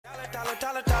Dollar.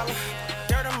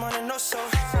 Dirt and money, no soul.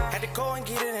 Had to go and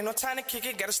get it, ain't no time to kick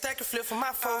it. Got a stack to flip for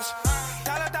my foes.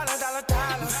 Dollar.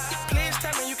 Please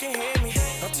tell me you can hear me.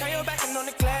 Don't turn your back and don't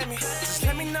neglect me. Just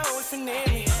let me know if you need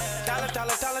me. Dollar.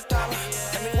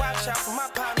 Let me watch out for my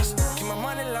partners. Keep my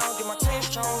money low, get my team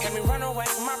strong. Let me run away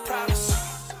from my problems.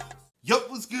 Yup,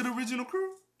 what's good, original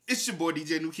crew? It's your boy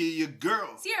DJ New Kid, your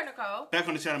girl. Sierra Nicole. Back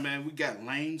on the channel, man. We got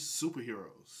lame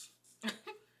superheroes.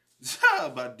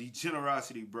 About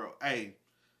Degenerocity, bro. Hey,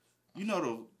 you know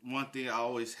the one thing I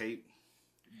always hate,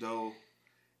 though,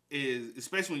 is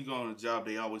especially when you go on a job,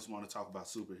 they always want to talk about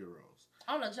superheroes.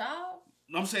 On a job?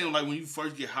 I'm saying, like, when you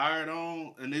first get hired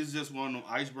on, and it's just one of them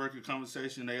icebreaker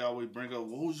conversations, they always bring up,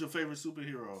 who's your favorite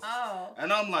superhero? Oh.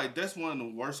 And I'm like, that's one of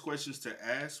the worst questions to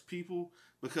ask people,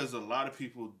 because a lot of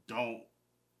people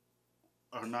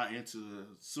are not into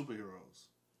superheroes.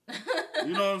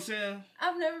 You know what I'm saying?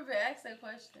 I've never been asked that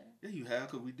question. Yeah, you have,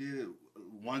 because we did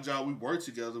one job, we worked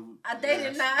together. They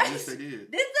did not? Yes, they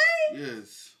did. Did they?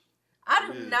 Yes. I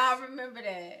do not remember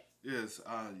that. Yes,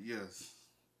 yes.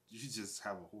 You just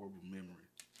have a horrible memory.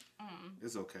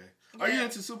 It's okay. Yeah. Are you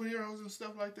into superheroes and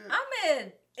stuff like that? I'm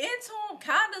into them,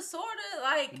 kind of, sort of,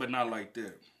 like... But not like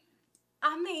that.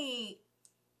 I mean,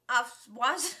 I've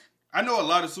watched... I know a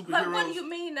lot of superheroes... Like, what do you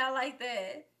mean not like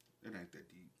that? It ain't that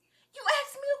deep. You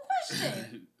asked me a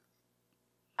question.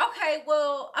 Okay,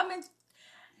 well, I mean...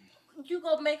 You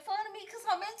gonna make fun of me because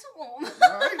I'm into them.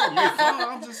 No, I ain't gonna make fun.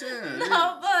 I'm just saying.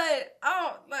 No, but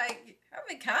I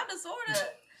mean, kind of, sort of.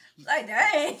 Like,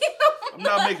 dang. I'm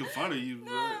not making fun of you.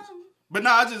 No. But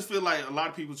no, I just feel like a lot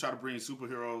of people try to bring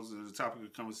superheroes as a topic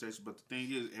of conversation. But the thing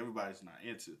is, everybody's not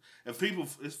into it. If people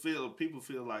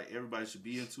feel like everybody should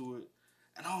be into it,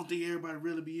 and I don't think everybody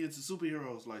really be into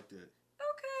superheroes like that.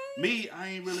 Okay. Me, I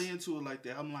ain't really into it like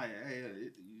that. I'm like, hey,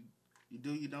 you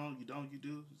do, you don't, you don't, you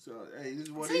do. So, hey, this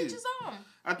is what it is. Teach his own.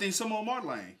 I think some of them are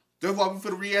lame. That's why we're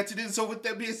going to react to this. So, with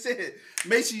that being said,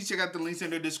 make sure you check out the links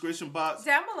in the description box.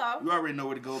 Down below. You already know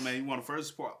where to go, man. You want to first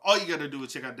support, all you got to do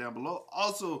is check out down below.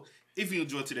 Also, if you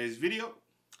enjoyed today's video,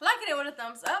 like it with a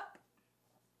thumbs up.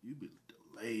 You been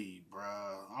delayed, bro.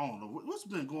 I don't know. What's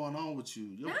been going on with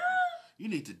you? You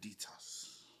need to detox.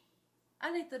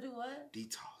 I need to do what?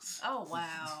 Detox. Oh,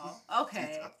 wow.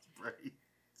 Okay. Detox break.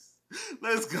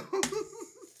 Let's go.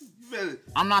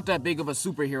 I'm not that big of a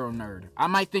superhero nerd. I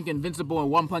might think Invincible and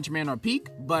One Punch Man are peak,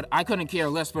 but I couldn't care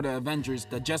less for the Avengers,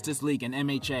 the Justice League, and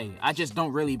MHA. I just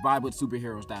don't really vibe with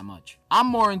superheroes that much. I'm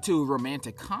more into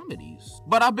romantic comedies,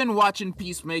 but I've been watching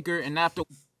Peacemaker, and after...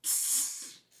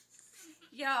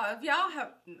 Y'all, if y'all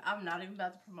have... I'm not even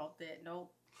about to promote that.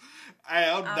 Nope.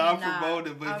 Hey, I'm not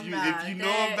promoting, but if you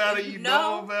know about it, you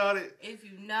know about it. If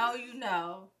you know, you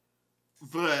know.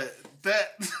 But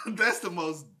that's the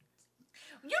most...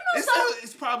 You know,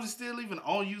 it's probably still even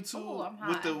on YouTube.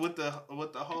 Ooh, with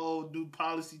the whole new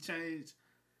policy change.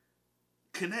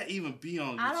 Can that even be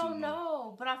on YouTube? I don't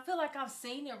know, but I feel like I've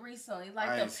seen it recently, like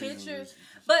the pictures. It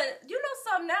but you know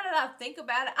something? Now that I think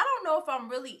about it, I don't know if I'm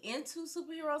really into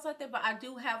superheroes like that. But I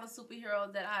do have a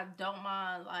superhero that I don't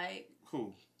mind. Like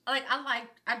who? I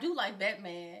do like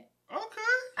Batman.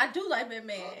 Okay. I do like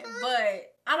Batman,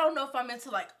 but I don't know if I'm into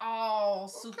like all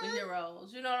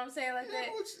superheroes. You know what I'm saying? Like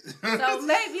that. So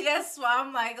maybe that's why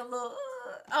I'm like a little,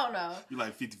 I don't know. You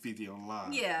like 50-50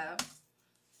 online. Yeah.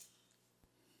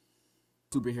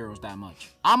 Superheroes that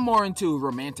much. I'm more into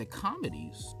romantic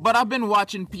comedies, but I've been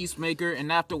watching Peacemaker, and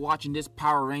after watching this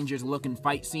Power Rangers looking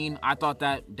fight scene, I thought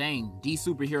that, dang, these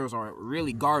superheroes are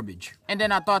really garbage. And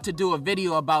then I thought to do a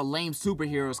video about lame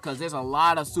superheroes, because there's a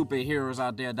lot of superheroes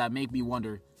out there that make me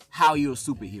wonder how you're a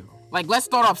superhero. Like, let's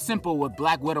start off simple with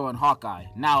Black Widow and Hawkeye.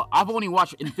 Now, I've only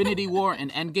watched Infinity War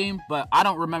and Endgame, but I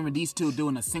don't remember these two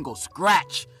doing a single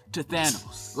scratch to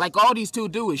Thanos. Like, all these two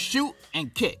do is shoot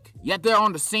and kick. Yet they're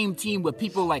on the same team with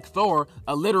people like Thor,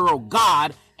 a literal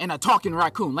god, and a talking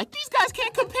raccoon. Like, these guys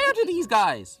can't compare to these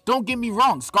guys. Don't get me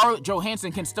wrong, Scarlett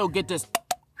Johansson can still get this...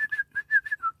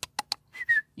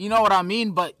 You know what I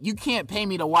mean? But you can't pay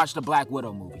me to watch the Black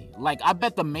Widow movie. Like, I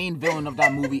bet the main villain of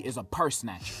that movie is a purse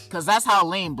snatcher. Because that's how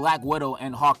lame Black Widow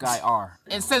and Hawkeye are.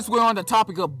 And since we're on the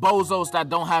topic of bozos that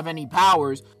don't have any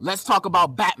powers, let's talk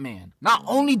about Batman. Not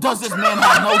only does this man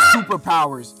have no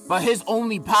superpowers, but his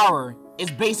only power is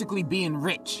basically being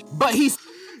rich. But he's...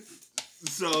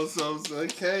 So,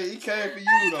 it came for you,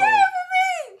 It though. came for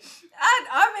me.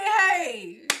 I mean,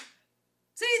 hey.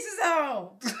 Teach his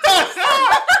own. Teach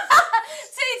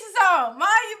his own.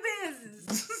 Mind your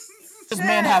business. This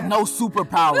man have no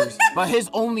superpowers, but his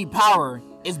only power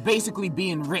is basically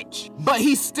being rich. But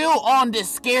he's still on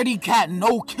this scaredy cat,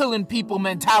 no killing people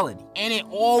mentality. And it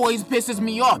always pisses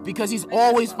me off because he's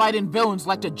always fighting villains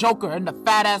like the Joker and the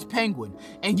fat ass Penguin.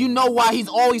 And you know why he's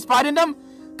always fighting them?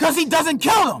 Cause he doesn't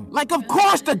kill them. Like, of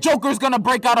course the Joker's gonna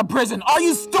break out of prison. Are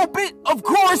you stupid? Of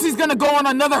course he's gonna go on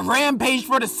another rampage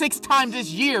for the 6th time this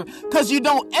year. Cause you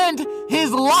don't end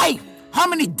his life. How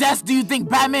many deaths do you think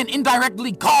Batman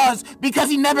indirectly caused because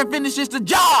he never finishes the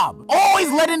job?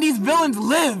 Always letting these villains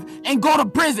live and go to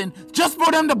prison just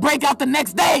for them to break out the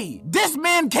next day. This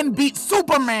man can beat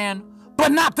Superman,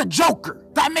 but not the Joker.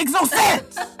 That makes no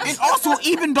sense. And also,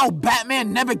 even though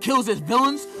Batman never kills his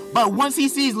villains, but once he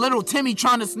sees little Timmy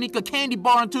trying to sneak a candy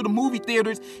bar into the movie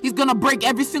theaters, he's gonna break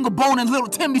every single bone in little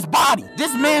Timmy's body.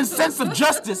 This man's sense of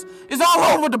justice is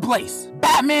all over the place.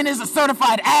 Batman is a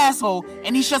certified asshole,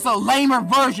 and he's just a lamer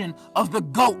version of the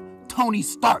GOAT, Tony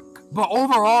Stark. But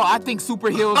overall, I think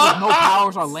superheroes with no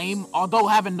powers are lame. Although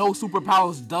having no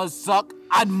superpowers does suck,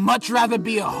 I'd much rather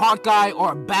be a Hawkeye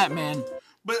or a Batman.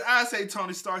 But I say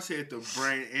Tony Stark had the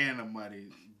brain and the money.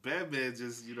 Batman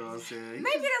just, you know what I'm saying?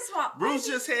 Maybe that's why. Bruce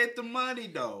just had the money,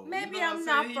 though. Maybe you know I'm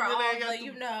not for really all the,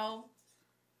 you know.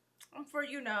 I'm for,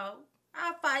 you know.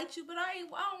 I'll fight you, but I don't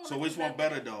want to. So which one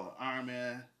better, though? Iron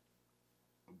Man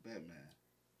or Batman?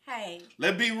 Hey.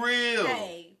 Let's be real.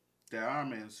 Hey. That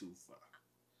Iron Man suit fire.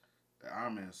 That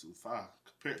Iron Man suit fire.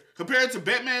 Compared to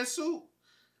Batman's suit,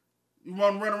 you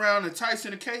want to run around in tights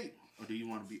and a cape? Or do you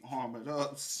want to be armored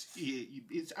up? Shit, you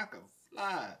bitch, I can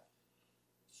fly.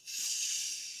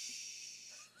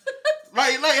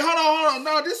 like, hold on.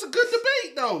 No, this is a good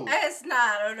debate, though. It's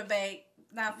not a debate.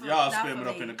 Not for Y'all not spam for it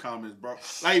up me. in the comments, bro.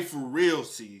 Like, for real,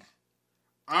 see.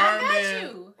 Iron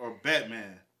Man or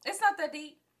Batman? It's not that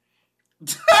deep.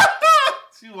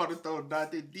 She want to throw it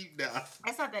not that deep now.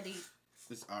 It's not that deep.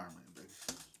 It's Iron Man, baby.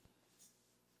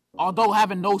 Although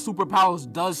having no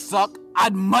superpowers does suck,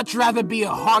 I'd much rather be a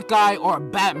Hawkeye or a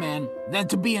Batman than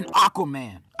to be an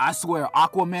Aquaman. I swear,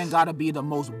 Aquaman gotta be the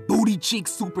most booty cheek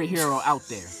superhero out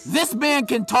there. This man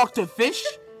can talk to fish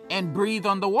and breathe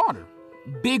underwater.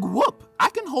 Big whoop. I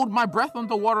can hold my breath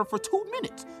underwater for 2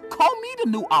 minutes. Call me the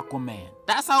new Aquaman.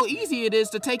 That's how easy it is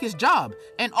to take his job.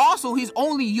 And also, he's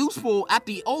only useful at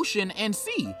the ocean and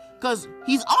sea, cause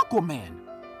he's Aquaman.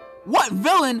 What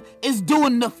villain is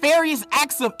doing nefarious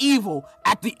acts of evil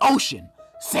at the ocean?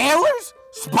 Sailors?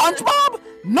 SpongeBob?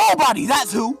 Nobody,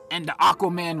 that's who. And the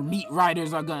Aquaman meat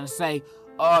writers are gonna say,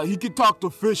 he can talk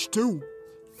to fish too.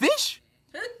 Fish?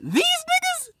 These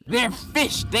niggas? They're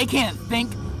fish. They can't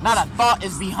think. Not a thought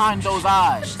is behind those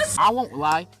eyes. I won't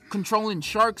lie. Controlling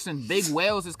sharks and big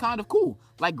whales is kind of cool.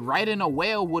 Like riding a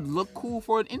whale would look cool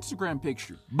for an Instagram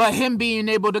picture. But him being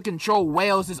able to control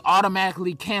whales is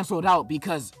automatically canceled out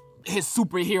because his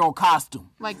superhero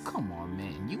costume. Like, come on,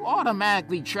 man. You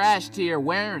automatically trashed here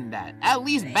wearing that. At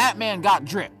least Batman got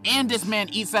drip. And this man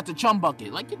eats at the chum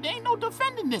bucket. Like, there ain't no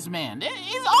defending this man.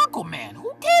 It's Aquaman.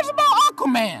 Who cares about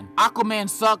Aquaman? Aquaman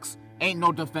sucks. Ain't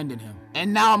no defending him.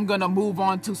 And now I'm gonna move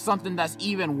on to something that's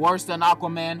even worse than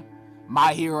Aquaman.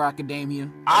 My Hero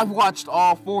Academia. I've watched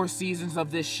all 4 seasons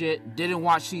of this shit. Didn't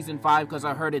watch season 5 because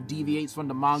I heard it deviates from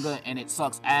the manga and it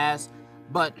sucks ass.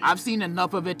 But I've seen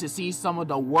enough of it to see some of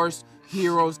the worst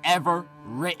heroes ever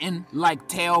written. Like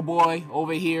Tailboy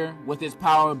over here, with his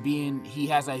power being he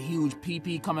has a huge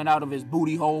pee-pee coming out of his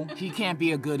booty hole. He can't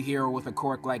be a good hero with a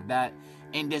quirk like that.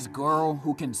 And this girl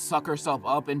who can suck herself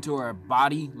up into her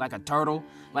body like a turtle.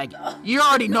 Like, you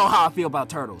already know how I feel about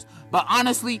turtles. But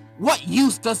honestly, what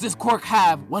use does this quirk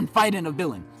have when fighting a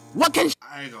villain? What can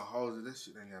I ain't gonna hold it. This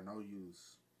shit ain't got no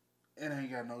use. It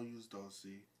ain't got no use, though,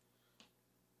 see.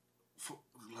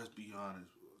 Let's be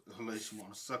honest. Unless you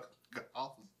want to suck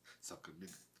off, suck a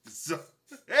nigga. Suck.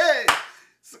 Hey!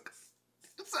 Suck.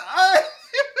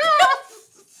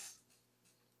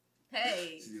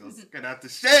 Hey. She gonna suck it out the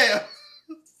shell.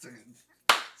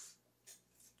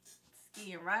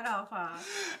 Skiing right off, huh?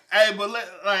 Hey, but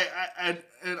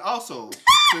and also,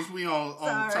 since we on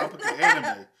topic of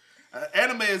anime,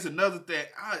 anime is another thing.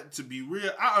 To be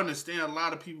real, I understand a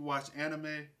lot of people watch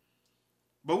anime,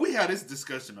 but we had this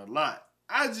discussion a lot.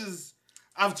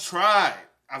 I've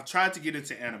tried to get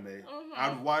into anime. Mm-hmm.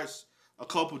 I've watched a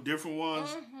couple different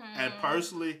ones, and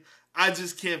personally, I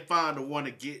just can't find the one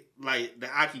to get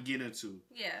that I can get into.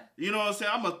 Yeah, you know what I'm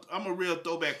saying? I'm a real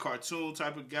throwback cartoon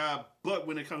type of guy, but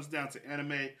when it comes down to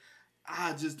anime,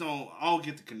 I don't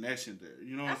get the connection there.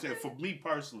 You know what I'm saying? For me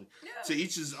personally, to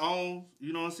each his own.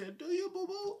 You know what I'm saying? Do you boo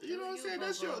boo? You know what I'm saying?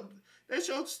 That's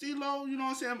your stilo. You know what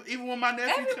I'm saying? Even when my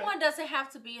nephew, everyone doesn't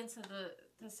have to be into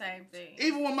the same thing.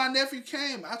 Even when my nephew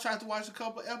came, I tried to watch a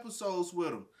couple episodes with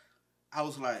him. I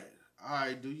was like, all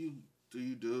right, do you Do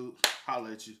you, dude?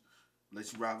 Holla at you.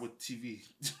 Let you rock with the TV.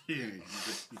 You can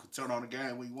turn on the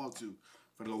game when you want to.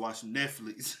 Finna go watch some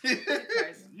Netflix.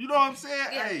 You know what I'm saying?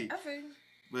 Yeah, hey. I feel you.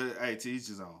 But, hey, to each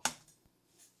his own.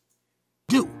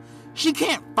 Dude, she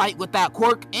can't fight with that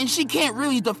quirk, and she can't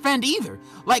really defend either.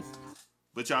 Like...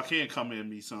 But y'all can come in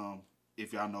me some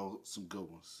if y'all know some good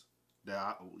ones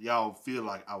that y'all feel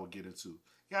like I would get into.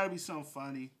 Gotta be something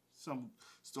funny, some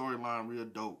storyline real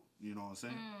dope. You know what I'm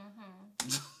saying?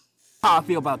 How I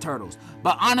feel about turtles.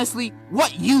 But honestly,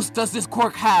 what use does this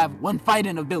quirk have when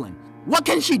fighting a villain? What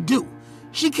can she do?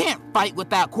 She can't fight with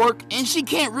that quirk, and she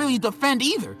can't really defend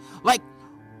either. Like,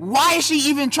 why is she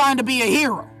even trying to be a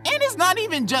hero? And it's not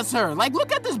even just her. Like,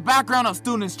 look at this background of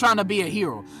students trying to be a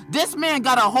hero. This man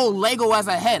got a whole Lego as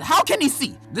a head. How can he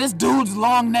see? This dude's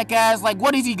long neck ass, like,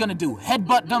 what is he gonna do?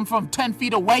 Headbutt them from 10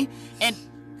 feet away? And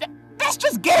that's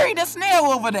just Gary the Snail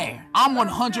over there. I'm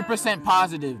 100%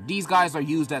 positive these guys are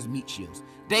used as meat shields.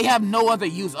 They have no other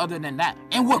use other than that.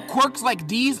 And with quirks like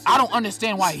these, I don't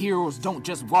understand why heroes don't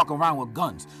just walk around with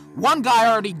guns. One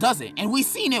guy already does it, and we've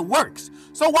seen it works.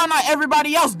 So why not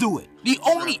everybody else do it? The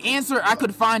only answer I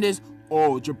could find is,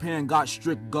 oh, Japan got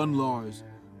strict gun laws.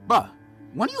 Bruh,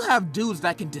 when you have dudes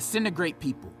that can disintegrate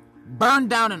people, burn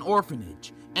down an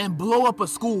orphanage, and blow up a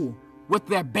school with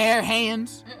their bare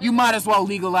hands, you might as well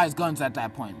legalize guns at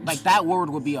that point. Like, that world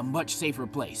would be a much safer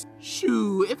place.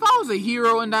 Shoo, if I was a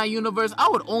hero in that universe, I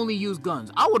would only use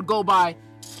guns. I would go by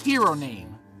hero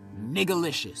name,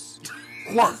 Niggalicious,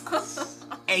 Quirk,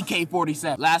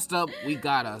 AK-47. Last up, we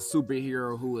got a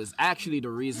superhero who is actually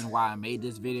the reason why I made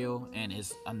this video, and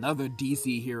is another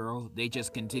DC hero. They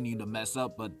just continue to mess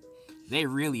up, but they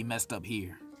really messed up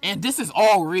here. And this is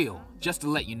all real, just to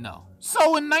let you know. So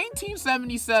in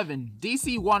 1977,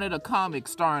 DC wanted a comic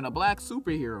starring a black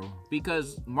superhero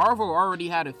because Marvel already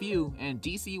had a few and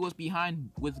DC was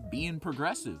behind with being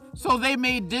progressive. So they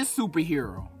made this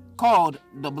superhero called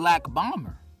the Black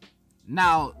Bomber.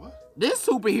 Now, this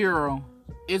superhero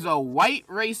is a white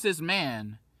racist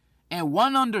man and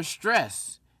one under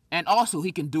stress, and also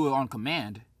he can do it on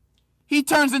command. He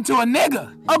turns into a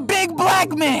nigga, a big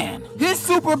black man. His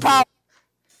superpower...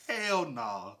 Hell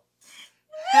no.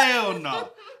 Hell no.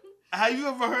 Have you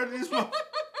ever heard of this one?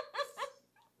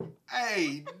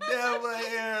 Hey, never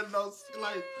heard no,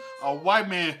 like, a white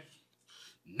man,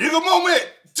 nigga moment,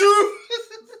 dude.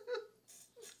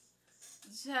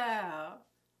 Child.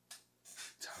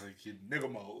 Trying to get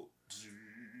nigga mode.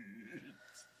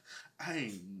 I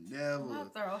ain't never. My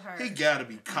throat hurt. He gotta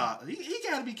be caught. He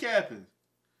gotta be capping.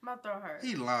 My throat hurt.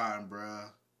 He lying, bruh.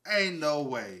 Ain't no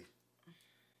way.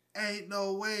 Ain't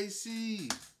no way, see.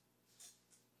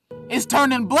 Is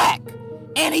turning black,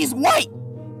 and he's white,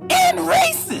 and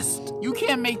racist. You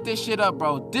can't make this shit up,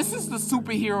 bro. This is the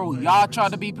superhero y'all try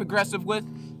to be progressive with.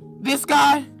 This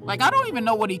guy, like, I don't even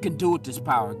know what he can do with this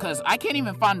power, because I can't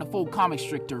even find the full comic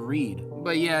strip to read.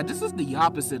 But yeah, this is the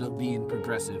opposite of being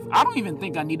progressive. I don't even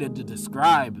think I needed to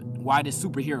describe why this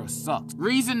superhero sucks.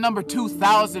 Reason number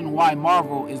 2,000 why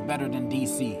Marvel is better than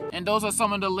DC. And those are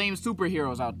some of the lame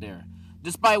superheroes out there.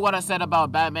 Despite what I said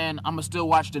about Batman, I'ma still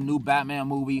watch the new Batman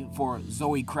movie for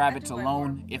Zoe Kravitz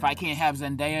alone. If I can't have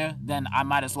Zendaya, then I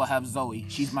might as well have Zoe.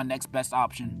 She's my next best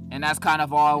option. And that's kind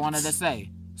of all I wanted to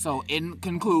say. So in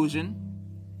conclusion,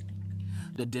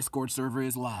 the Discord server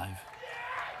is live.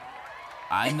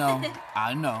 I know,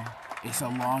 it's a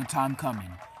long time coming.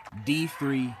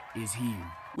 D3 is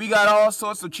here. We got all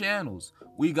sorts of channels.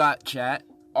 We got chat,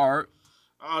 art.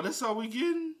 Oh, that's all we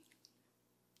getting?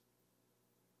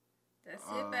 That's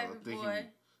it, baby boy.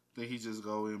 Think he just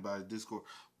go in by Discord.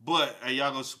 But, hey,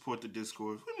 y'all go support the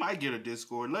Discord. We might get a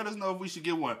Discord. Let us know if we should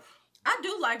get one. I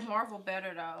do like Marvel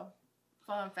better, though.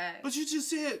 Fun fact. But you just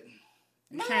said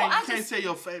you No, can't say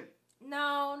your favorite.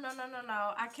 No.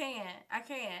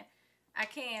 I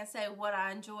can't say what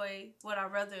I enjoy, what I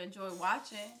rather enjoy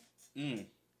watching.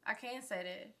 I can't say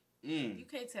that. You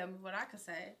can't tell me what I can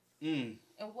say and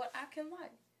what I can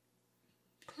like.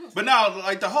 But now,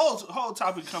 like, the whole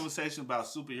topic conversation about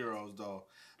superheroes, though.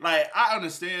 Like, I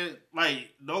understand.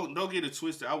 Like, don't get it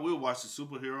twisted. I will watch the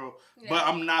superhero, but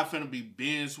I'm not finna be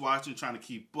binge watching, trying to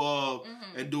keep up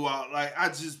and do all. Like, I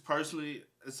just personally,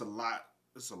 it's a lot.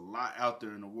 It's a lot out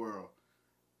there in the world.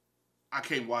 I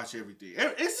can't watch everything.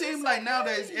 It seems like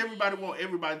nowadays everybody want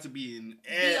everybody to be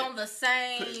on the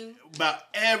same about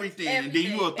everything. And then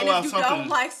you will throw out something. Don't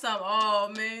like something,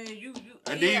 oh man, you.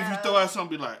 And then if you throw out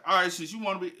something, be like, all right, since you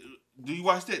want to be, do you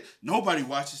watch that? Nobody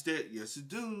watches that. Yes, it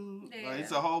do. Yeah. Like,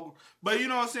 it's a whole. But you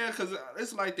know what I'm saying? Because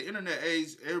it's like the internet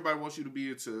age. Everybody wants you to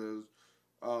be into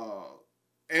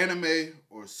anime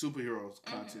or superheroes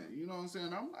content. You know what I'm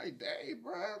saying? I'm like, dang,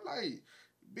 bro, like.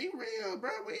 be real, bro.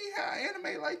 We ain't had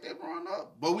anime like that growing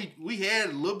up. But we had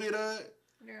a little bit of it.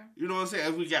 Yeah. You know what I'm saying?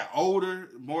 As we got older,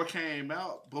 more came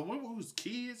out. But when we was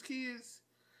kids,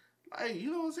 like,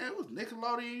 you know what I'm saying? It was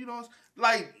Nickelodeon, you know what I'm saying?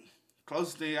 Like,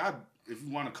 closest thing, if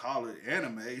you want to call it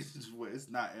anime, well, it's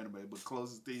not anime, but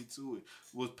closest thing to it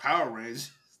was Power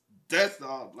Rangers. That's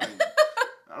all, like,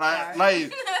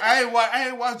 like I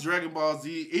ain't watched Dragon Ball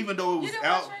Z, even though it was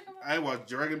out. I ain't watched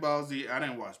Dragon Ball Z. I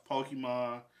didn't watch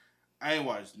Pokemon. I ain't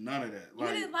watched none of that.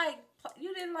 Like,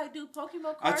 you didn't do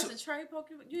Pokemon cards and trade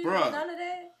Pokemon. You didn't do none of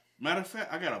that. Matter of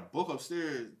fact, I got a book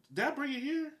upstairs. Did I bring it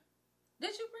here?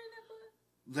 Did you bring that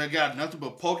book? That got nothing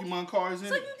but Pokemon cards in it.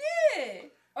 So you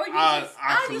did. Or you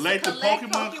I collected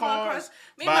Pokemon cards,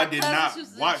 but I did not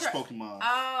watch Pokemon.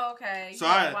 Oh, okay. So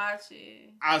I watch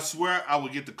it. I swear I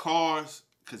would get the cards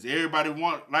because everybody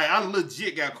want. Like, I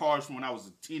legit got cards from when I was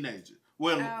a teenager.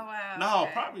 Well, no,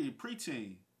 probably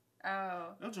preteen.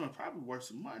 Oh. That joint probably worth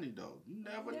some money though. You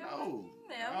never know.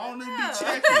 I don't even be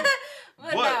checking.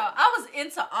 but no, I was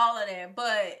into all of that.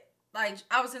 But like,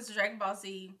 I was into Dragon Ball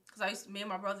Z because me and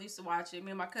my brother used to watch it.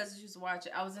 Me and my cousins used to watch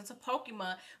it. I was into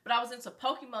Pokemon, but I was into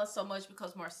Pokemon so much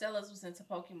because Marcellus was into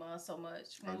Pokemon so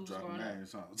much when we was growing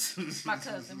up. My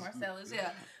cousin Marcellus,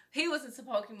 yeah. He was into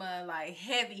Pokemon like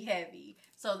heavy.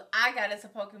 So I got into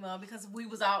Pokemon because we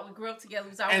grew up together. We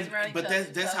was always around each other.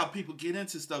 But that's how people get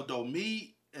into stuff though.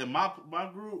 Me and my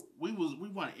group, we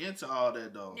weren't into all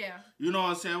that though. Yeah. You know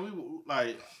what I'm saying? We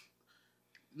like,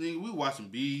 we watching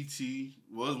BET.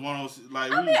 Was one of those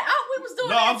like. We was doing.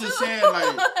 No, I'm just saying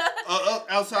like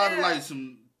outside of like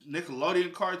some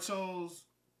Nickelodeon cartoons.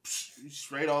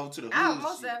 Straight over to the hood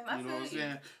most shit. You know what I'm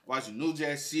saying? Watching New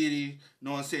Jack City, you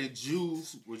know what I'm saying?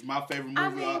 Juice, which is my favorite movie. I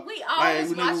mean, we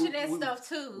always watching that stuff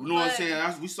too. You know what I'm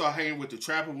saying? We started hanging with the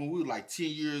Trapper when we were like 10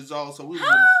 years old. So we was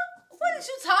what is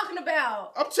you talking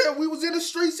about? I'm telling you, we was in the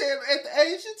streets at the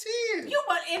age of 10. You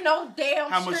weren't in no damn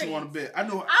streets. How much you want to bet? I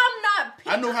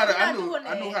know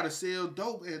how to sell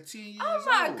dope at 10 years old. Oh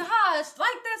my gosh,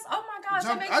 like this. Oh my gosh,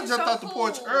 I jumped out the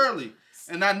porch early.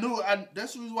 And I knew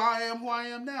that's the reason why I am who I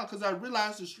am now, because I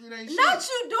realized the street ain't shit. Not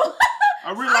you do.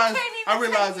 I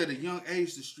realized at a young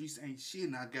age the streets ain't shit,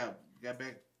 and I got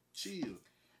back chill.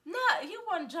 Nah, you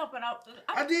wasn't jumping out.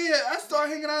 I did. I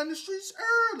started hanging out in the streets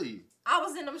early. I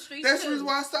was in them streets That's too. the reason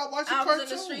why I stopped watching cartoons. I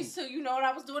was in the streets too. You know what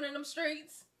I was doing in them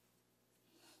streets?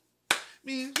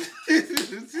 Me.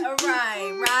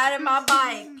 Alright, riding my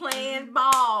bike, playing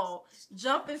ball,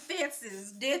 jumping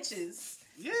fences, ditches.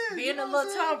 Yeah, being a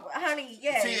little top, honey.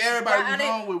 Yeah. See, everybody we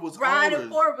hung with was riding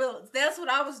 4-wheelers. That's what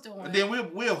I was doing. And then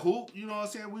we'll hoop. You know what I'm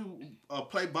saying? We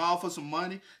play ball for some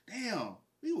money. Damn,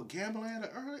 we were gambling at an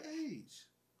early age.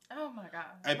 Oh my god.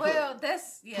 Hey,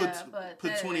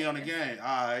 put 20 on the game.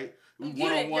 All right,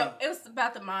 one-on-one. It was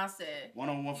about the mindset.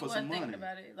 One-on-one for some money. Thinking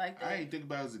about it like that. I ain't thinking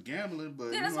about it as a gambling,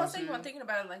 but yeah, that's what I was thinking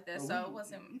about it like that. So it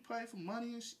wasn't. You play for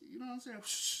money and shit. You know what I'm saying?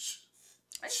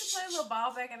 I used to play a little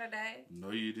ball back in the day.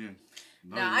 No, you didn't.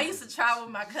 No, I used to travel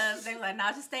with my cousins. They were like,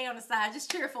 "Nah, just stay on the side,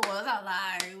 just cheer for us."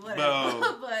 I was like,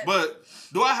 whatever. But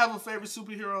do I have a favorite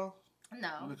superhero? No.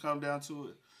 When it comes down to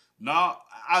it, no.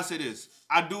 I'll say this: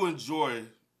 I do enjoy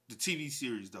the TV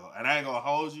series though, and I ain't gonna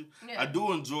hold you. Yeah. I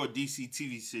do enjoy DC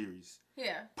TV series.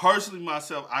 Yeah. Personally,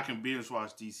 myself, I can binge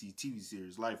watch DC TV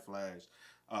series like Flash,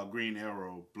 Green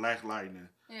Arrow, Black Lightning.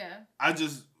 Yeah. I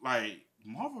just like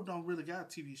Marvel don't really got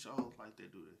TV shows like they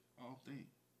do. I don't think.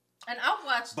 And I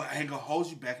watched. But I ain't gonna hold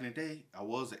you. Back in the day, I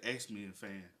was an X-Men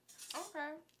fan. Okay.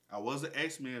 I was an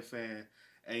X-Men fan.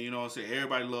 And you know what I'm saying?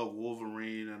 Everybody loved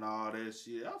Wolverine and all that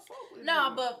shit. I fuck with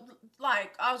it. But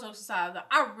like, I was on the side.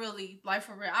 I really, like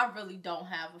for real, I really don't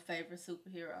have a favorite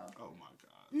superhero. Oh my god.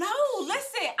 No,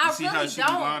 listen, I really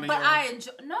don't. But I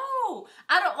enjoy. No,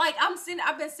 I don't like.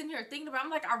 I've been sitting here thinking about. I'm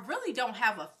like, I really don't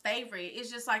have a favorite. It's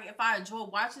just like if I enjoy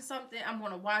watching something, I'm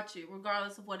gonna watch it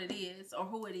regardless of what it is or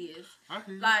who it is.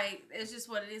 Like it's just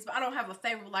what it is. But I don't have a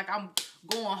favorite. Like I'm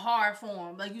going hard for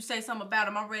him. Like you say something about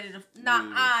him, I'm ready to.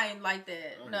 Nah, I ain't like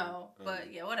that. No,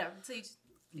 but yeah, whatever. Teach.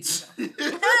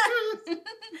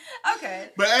 Okay.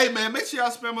 But hey man, make sure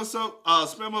y'all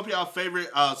spam up y'all favorite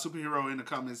superhero in the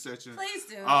comment section. Please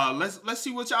do. Let's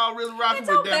see what y'all really rocking with.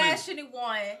 Don't bash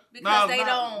anyone because they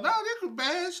don't. No, they can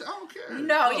bash. I don't care.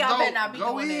 No, y'all better not be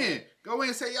doing that. Go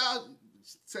in. Say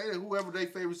that whoever their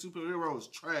favorite superhero is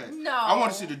trash. No. I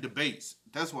want to see the debates.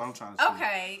 That's what I'm trying to see.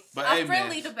 Okay. But a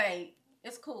friendly debate.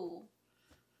 It's cool.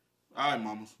 All right,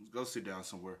 mama. Go sit down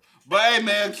somewhere. But hey,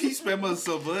 man, keep spamming us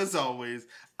up. As always,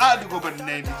 I do go by the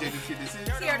name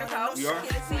Degenerocity. Here to go. We are?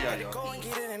 Yeah, y'all. Go and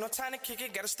get it. Ain't no time to kick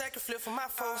it. Got a stack and flip for my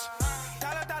foes.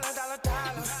 Dollar.